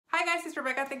guys, it's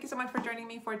Rebecca. Thank you so much for joining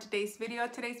me for today's video.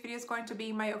 Today's video is going to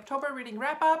be my October reading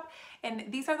wrap up, and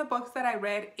these are the books that I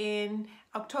read in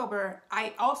October.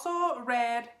 I also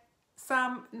read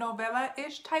some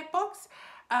novella-ish type books,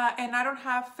 and I don't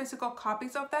have physical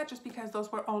copies of that just because those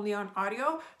were only on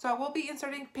audio. So I will be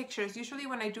inserting pictures. Usually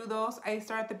when I do those, I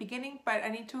start at the beginning, but I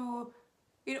need to,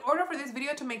 in order for this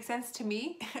video to make sense to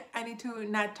me, I need to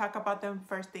not talk about them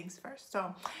first things first.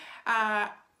 So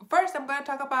first, I'm going to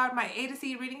talk about my A to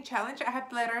Z reading challenge. I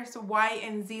had letters Y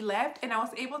and Z left, and I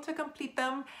was able to complete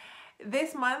them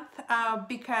this month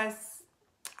because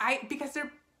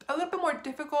they're a little bit more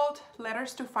difficult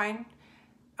letters to find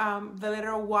the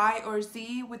letter Y or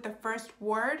Z with the first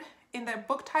word in the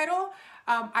book title.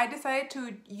 I decided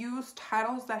to use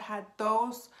titles that had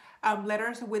those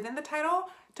letters within the title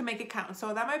to make it count.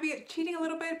 So that might be cheating a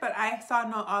little bit, but I saw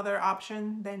no other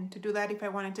option than to do that if I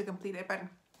wanted to complete it. But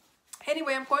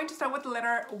anyway, I'm going to start with the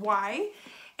letter Y,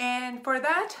 and for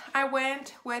that I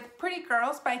went with Pretty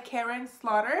Girls by Karen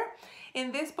Slaughter.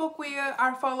 In this book we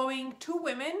are following two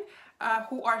women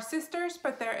who are sisters,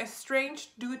 but they're estranged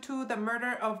due to the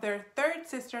murder of their third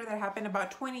sister that happened about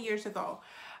 20 years ago.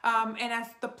 And as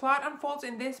the plot unfolds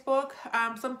in this book,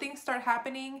 some things start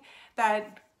happening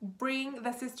that bring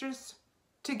the sisters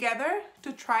together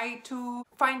to try to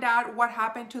find out what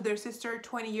happened to their sister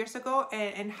 20 years ago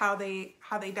and how they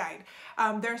died.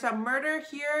 There's a murder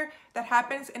here that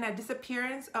happens and a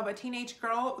disappearance of a teenage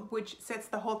girl, which sets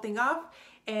the whole thing up.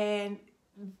 And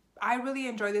I really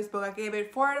enjoyed this book. I gave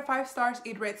it 4 out of 5 stars.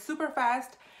 It read super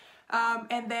fast.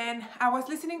 And then I was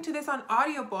listening to this on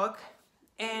audiobook,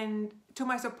 and to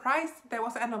my surprise, there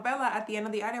was a novella at the end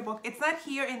of the audiobook. It's not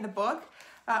here in the book.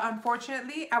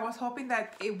 Unfortunately, I was hoping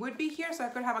that it would be here so I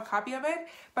could have a copy of it,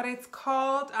 but it's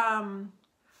called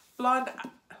Blonde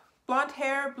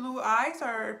Hair, Blue Eyes,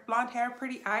 or Blonde Hair,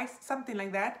 Pretty Eyes, something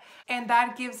like that. And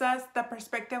that gives us the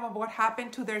perspective of what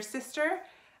happened to their sister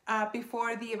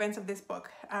before the events of this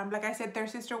book. Like I said, their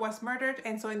sister was murdered,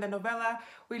 and so in the novella,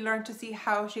 we learn to see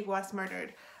how she was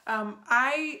murdered.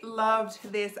 I loved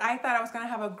this. I thought I was going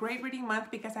to have a great reading month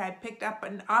because I had picked up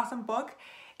an awesome book,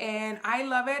 and I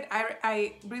love it.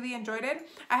 I really enjoyed it.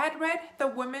 I had read The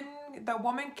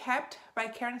Woman Kept by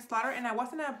Karen Slaughter, and I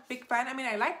wasn't a big fan. I mean,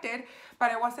 I liked it,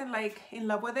 but I wasn't like in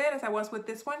love with it as I was with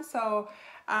this one. So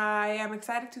I am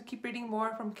excited to keep reading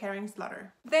more from Karen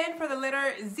Slaughter. Then for the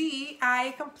letter Z,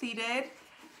 I completed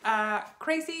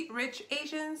Crazy Rich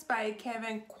Asians by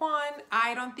Kevin Kwan.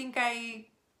 I don't think I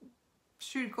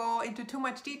should go into too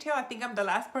much detail. I think I'm the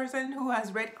last person who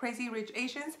has read Crazy Rich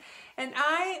Asians, and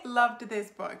I loved this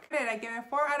book. I gave it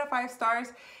 4 out of 5 stars.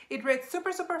 It read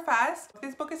super fast.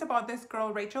 This book is about this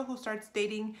girl Rachel who starts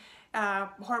dating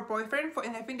her boyfriend,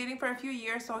 and they've been dating for a few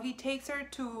years. So he takes her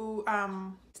to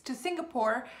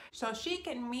Singapore so she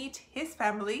can meet his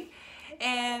family,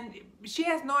 and she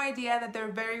has no idea that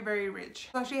they're very rich.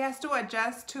 So she has to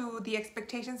adjust to the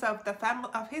expectations of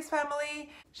his family.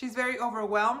 She's very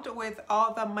overwhelmed with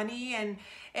all the money,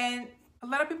 and a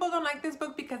lot of people don't like this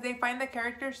book because they find the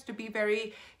characters to be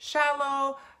very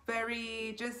shallow,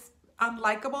 very just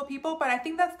unlikable people. But I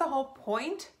think that's the whole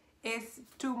point, is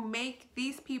to make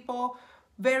these people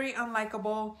very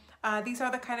unlikable. These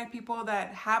are the kind of people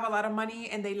that have a lot of money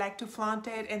and they like to flaunt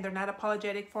it, and they're not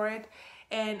apologetic for it.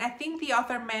 And I think the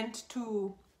author meant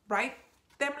to write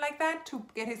them like that to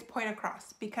get his point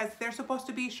across, because they're supposed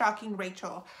to be shocking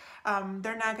Rachel.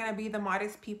 They're not going to be the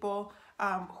modest people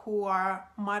who are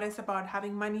modest about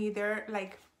having money. They're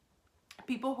like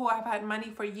people who have had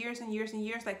money for years and years and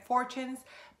years, like fortunes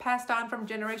passed on from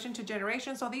generation to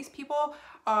generation. So these people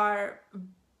are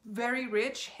very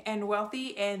rich and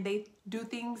wealthy, and they do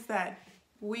things that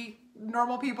we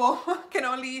normal people can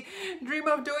only dream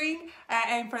of doing,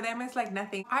 and for them it's like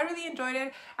nothing. I really enjoyed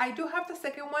it. I do have the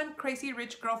second one, Crazy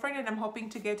Rich Girlfriend, and I'm hoping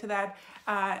to get to that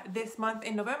this month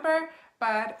in November,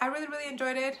 but I really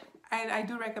enjoyed it, and I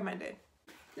do recommend it.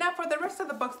 Now for the rest of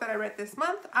the books that I read this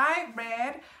month, I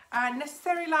read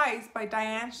Necessary Lies by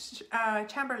Diane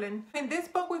Chamberlain. In this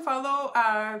book we follow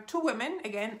two women.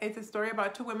 Again, it's a story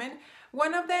about two women.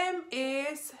 One of them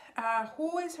is,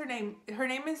 who is her name? Her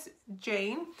name is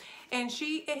Jane, and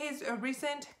she is a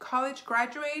recent college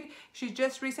graduate. She's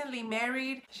just recently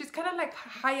married. She's kind of like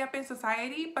high up in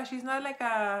society, but she's not like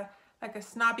a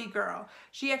snobby girl.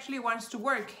 She actually wants to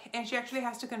work, and she actually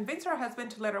has to convince her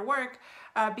husband to let her work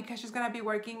because she's gonna be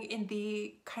working in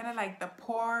the kind of like the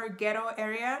poor ghetto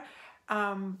area.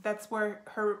 That's where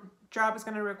her job is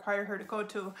gonna require her to go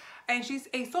to. And she's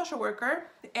a social worker,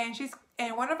 and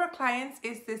one of her clients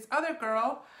is this other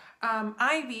girl,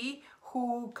 Ivy,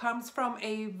 who comes from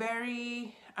a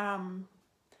very not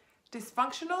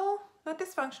dysfunctional,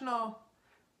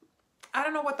 I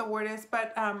don't know what the word is,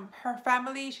 but her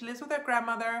family, she lives with her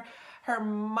grandmother. Her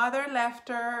mother left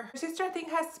her. Her sister, I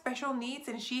think, has special needs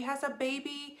and she has a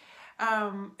baby.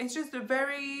 It's just a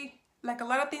very, like, a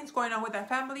lot of things going on with that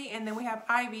family. And then we have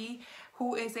Ivy,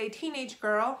 who is a teenage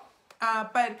girl.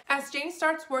 But as Jane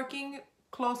starts working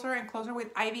closer and closer with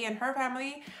Ivy and her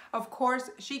family, of course,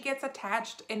 she gets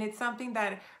attached, and it's something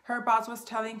that her boss was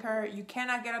telling her, you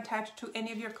cannot get attached to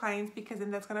any of your clients because then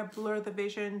that's gonna blur the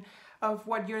vision of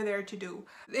what you're there to do.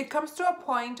 It comes to a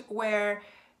point where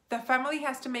the family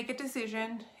has to make a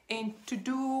decision and to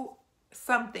do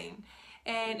something.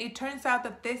 And it turns out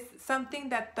that this something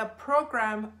that the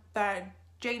program that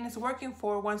Jane is working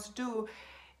for wants to do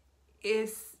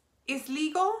is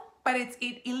legal, but it's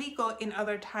illegal in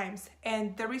other times.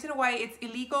 And the reason why it's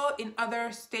illegal in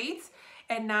other states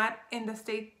and not in the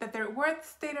state that they're, what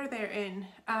state are they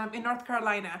in North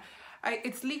Carolina.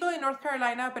 It's legal in North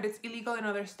Carolina, but it's illegal in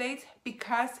other states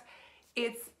because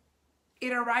it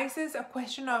arises a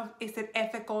question of, is it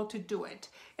ethical to do it?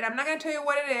 And I'm not gonna tell you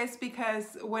what it is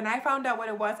because when I found out what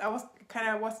it was, I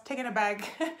was taken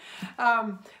aback.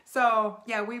 So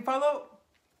yeah, we follow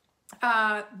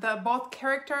the both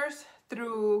characters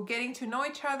through getting to know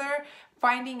each other,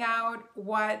 finding out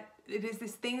what it is,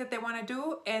 this thing that they want to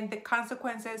do, and the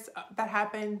consequences that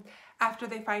happen after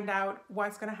they find out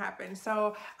what's going to happen.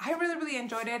 So I really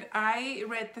enjoyed it. I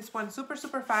read this one super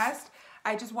fast.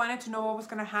 I just wanted to know what was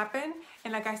going to happen.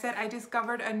 And like I said, I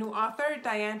discovered a new author,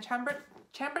 Diane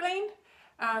Chamberlain.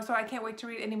 So I can't wait to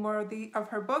read any more of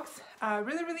her books.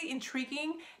 Really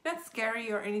intriguing, not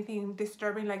scary or anything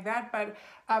disturbing like that, but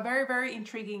very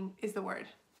intriguing is the word.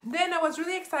 Then I was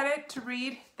really excited to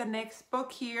read the next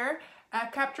book here,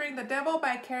 Capturing the Devil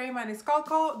by Carrie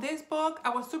Maniscalco. This book,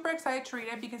 I was super excited to read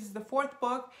it because it's the fourth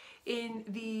book in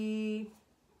the,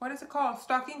 what is it called?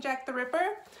 Stalking Jack the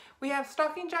Ripper. We have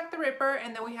Stalking Jack the Ripper,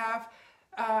 and then we have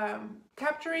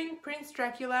Capturing Prince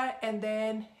Dracula, and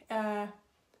then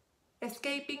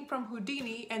Escaping from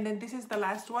Houdini, and then this is the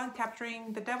last one,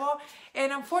 Capturing the Devil.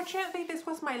 And unfortunately, this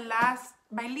was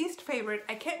my least favorite.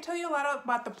 I can't tell you a lot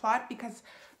about the plot because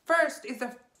first, is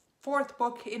the fourth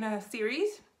book in a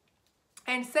series,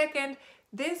 and second,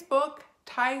 this book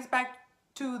ties back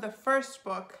to the first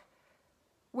book,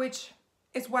 which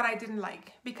is what I didn't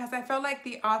like because I felt like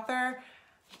the author,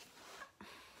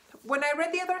 when I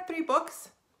read the other three books,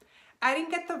 I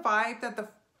didn't get the vibe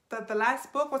that the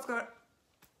last book was gonna,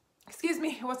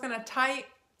 was gonna tie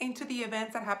into the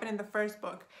events that happened in the first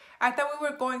book. I thought we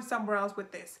were going somewhere else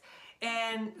with this,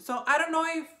 and so I don't know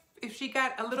if she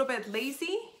got a little bit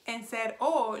lazy and said,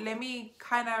 oh, let me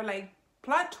kind of like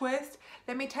plot twist,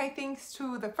 let me tie things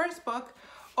to the first book,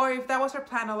 or if that was her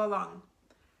plan all along.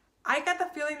 I got the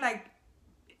feeling like,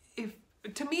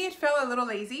 to me it felt a little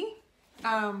lazy.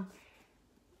 And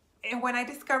when I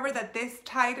discovered that this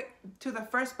tied to the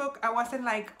first book, I wasn't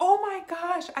like, oh my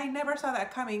gosh, I never saw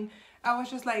that coming. I was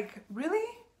just like, really?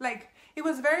 Like, it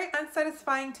was very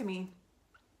unsatisfying to me.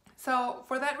 So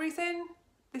for that reason,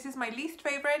 this is my least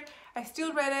favorite. I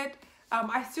still read it.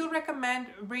 I still recommend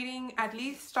reading at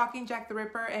least Stalking Jack the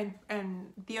Ripper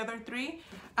and the other three.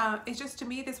 It's just, to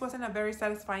me, this wasn't a very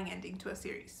satisfying ending to a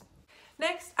series.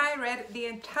 Next, I read the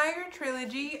entire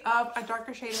trilogy of A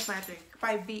Darker Shade of Magic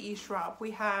by V.E. Schwab.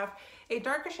 We have A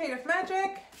Darker Shade of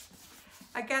Magic,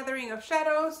 A Gathering of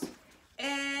Shadows,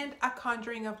 and A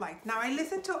Conjuring of Light. Now, I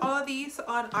listened to all of these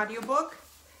on audiobook,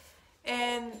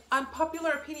 and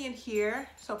unpopular opinion here,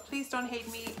 so please don't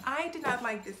hate me, I did not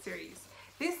like this series.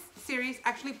 This series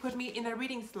actually put me in a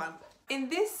reading slump. In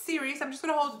this series, I'm just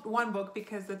gonna hold one book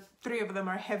because the three of them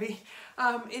are heavy.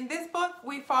 In this book,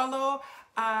 we follow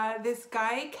this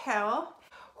guy, Kel,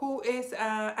 who is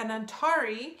an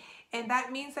Antari, and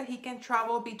that means that he can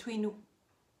travel between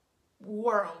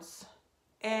worlds.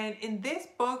 And in this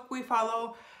book, we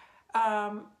follow,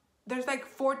 there's like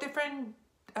 4 different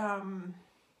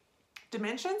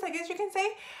dimensions, I guess you can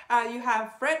say. You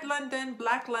have Red London,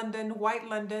 Black London, White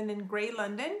London, and Gray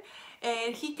London,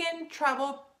 and he can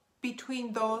travel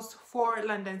between those 4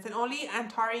 Londons, and only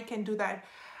Antari can do that.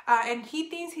 And he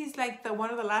thinks he's like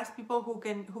one of the last people who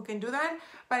can do that,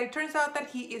 but it turns out that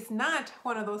he is not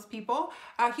one of those people.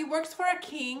 He works for a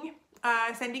king,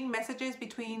 sending messages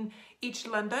between each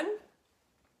London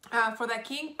for that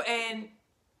king, and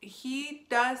he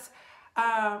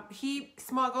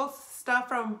smuggles stuff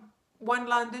from one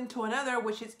London to another,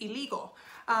 which is illegal.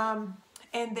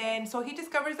 And then so he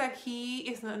discovers that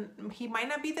he might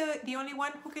not be the only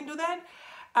one who can do that.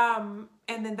 And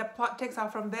then the plot takes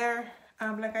off from there.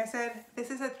 Like I said,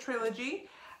 this is a trilogy,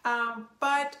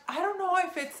 but I don't know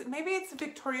if maybe it's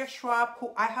Victoria Schwab who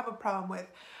I have a problem with.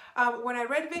 When I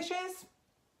read Vicious,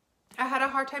 I had a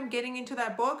hard time getting into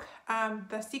that book.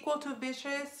 The sequel to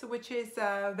Vicious, which is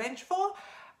Vengeful,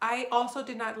 I also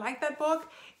did not like that book.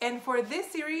 And for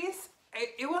this series,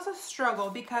 it was a struggle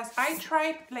because I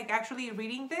tried like actually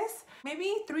reading this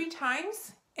maybe 3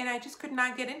 times and I just could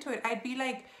not get into it. I'd be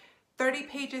like 30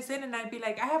 pages in and I'd be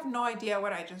like, I have no idea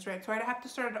what I just read. So I'd have to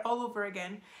start it all over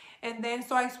again. And then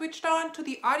so I switched on to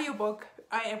the audiobook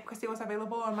because it was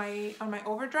available on my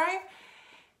Overdrive.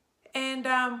 And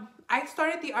I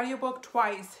started the audiobook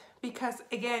twice because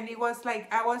again, it was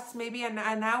like I was maybe an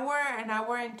hour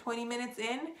and 20 minutes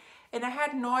in and I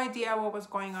had no idea what was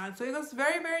going on. So it was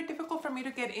very, very difficult for me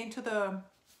to get into the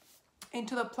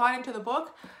plot, into the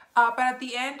book. But at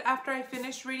the end, after I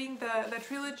finished reading the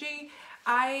trilogy,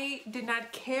 I did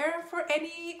not care for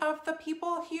any of the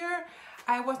people here.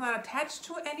 I was not attached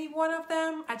to any one of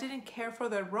them. I didn't care for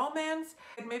the romance.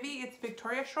 And maybe it's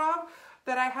Victoria Schwab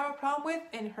that I have a problem with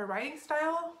in her writing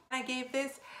style. I gave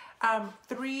this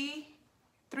 3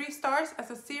 stars as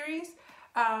a series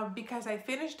because I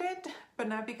finished it, but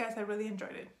not because I really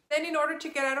enjoyed it. Then in order to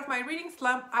get out of my reading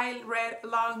slump, I read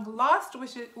Long Lost,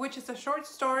 which is a short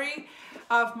story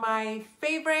of my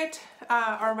favorite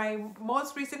or my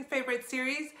most recent favorite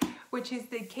series, which is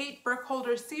the Kate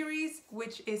Burkholder series,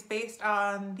 which is based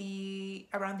on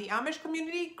around the Amish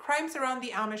community, crimes around the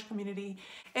Amish community.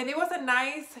 And it was a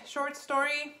nice short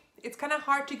story. It's kind of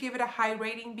hard to give it a high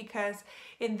rating because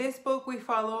in this book we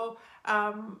follow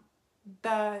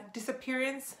the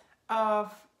disappearance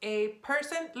of a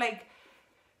person. Like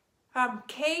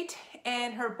Kate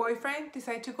and her boyfriend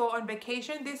decide to go on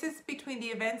vacation. This is between the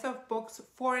events of books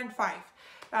 4 and 5.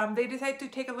 They decide to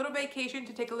take a little vacation,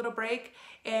 to take a little break,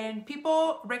 and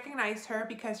people recognize her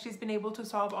because she's been able to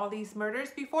solve all these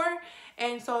murders before.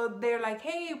 And so they're like,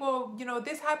 hey, well, you know,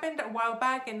 this happened a while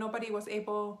back and nobody was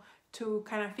able to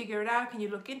kind of figure it out. Can you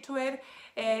look into it?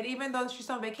 And even though she's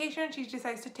on vacation, she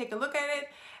decides to take a look at it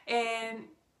and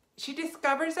she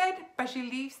discovers it, but she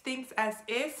leaves things as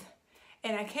is.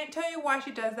 And I can't tell you why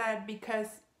she does that because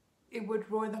it would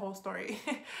ruin the whole story.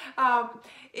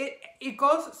 It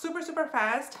goes super, super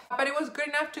fast, but it was good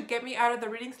enough to get me out of the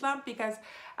reading slump because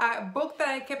a book that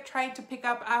I kept trying to pick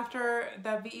up after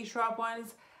the V.E. Schwab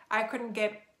ones, I couldn't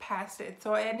get past it.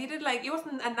 So I needed, like, it was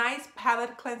a nice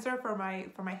palate cleanser for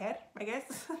my head, I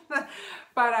guess.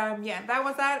 But yeah, that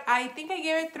was that. I think I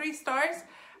gave it 3 stars.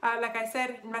 Like I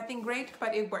said, nothing great,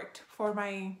 but it worked for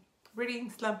my reading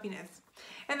slumpiness.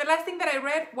 And the last thing that I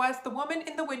read was The Woman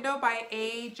in the Window by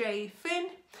A.J. Finn.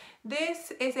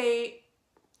 This is a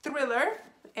thriller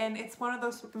and it's one of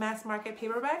those mass market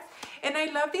paperbacks. And I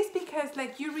love these because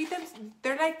like you read them,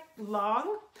 they're like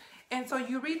long. And so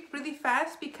you read really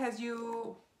fast because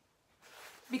of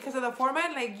the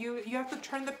format, like you have to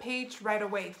turn the page right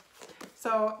away.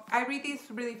 So I read these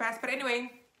really fast. But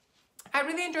anyway, I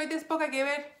really enjoyed this book. I gave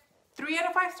it 3 out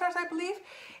of 5 stars, I believe.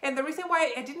 And the reason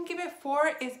why I didn't give it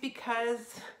 4 is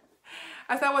because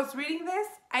as I was reading this,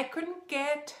 I couldn't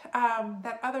get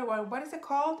that other one. What is it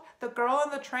called? The Girl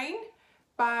on the Train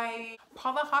by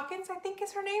Paula Hawkins, I think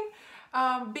is her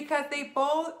name. Because they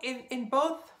both, in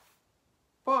both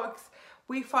books,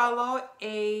 we follow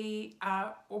a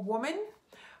woman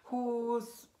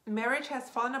whose marriage has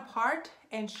fallen apart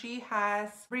and she has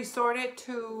resorted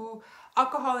to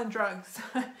alcohol and drugs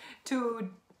to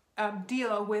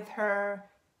deal with her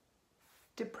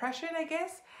depression, I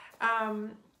guess.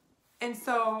 And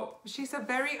so she's a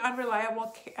very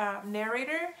unreliable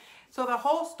narrator. So the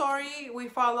whole story, we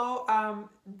follow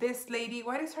this lady,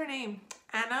 what is her name?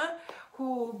 Anna,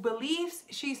 who believes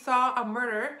she saw a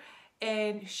murder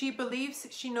and she believes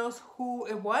she knows who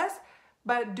it was.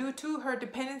 But due to her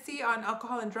dependency on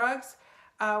alcohol and drugs,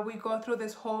 we go through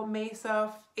this whole maze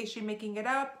of, is she making it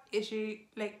up? Is she,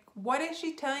 like, what is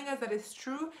she telling us that is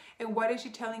true? And what is she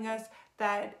telling us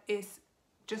that is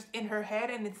just in her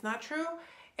head and it's not true?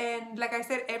 And like I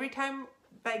said, every time,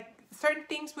 like, certain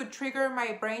things would trigger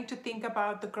my brain to think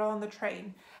about The Girl on the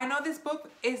Train. I know this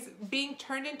book is being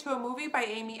turned into a movie by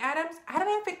Amy Adams. I don't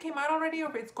know if it came out already or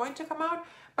if it's going to come out,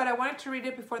 but I wanted to read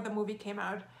it before the movie came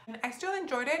out. And I still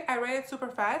enjoyed it. I read it super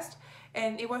fast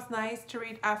and it was nice to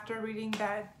read after reading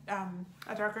that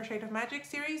A Darker Shade of Magic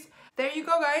series. There you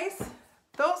go, guys.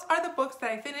 Those are the books that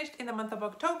I finished in the month of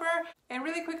October. And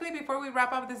really quickly, before we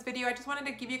wrap up this video, I just wanted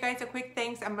to give you guys a quick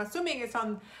thanks. I'm assuming it's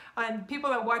on people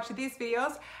that watch these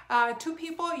videos. 2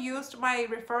 people used my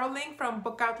referral link from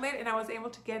Book Outlet and I was able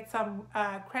to get some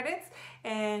credits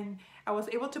and I was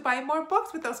able to buy more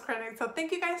books with those credits. So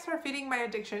thank you guys for feeding my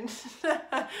addiction.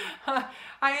 I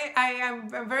am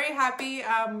very happy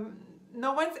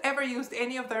no one's ever used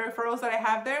any of the referrals that I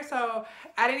have there, so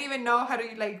I didn't even know how to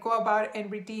like go about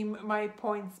and redeem my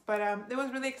points. But it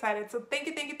was really excited. So thank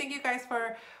you guys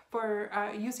for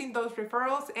using those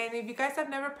referrals. And if you guys have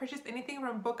never purchased anything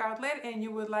from Book Outlet and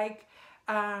you would like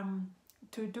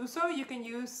to do so, you can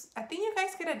use, I think you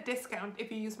guys get a discount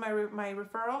if you use my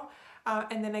referral,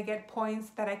 and then I get points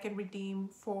that I can redeem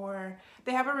for.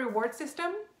 They have a reward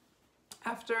system.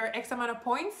 After X amount of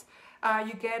points,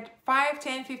 you get 5,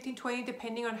 10, 15, 20,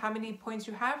 depending on how many points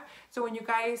you have. So when you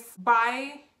guys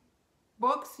buy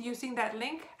books using that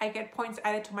link, I get points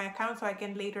added to my account so I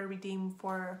can later redeem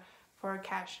for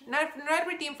cash. Not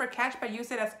redeem for cash, but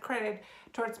use it as credit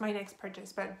towards my next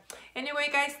purchase. But anyway,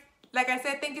 guys, like I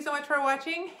said, thank you so much for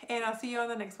watching, and I'll see you on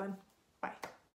the next one.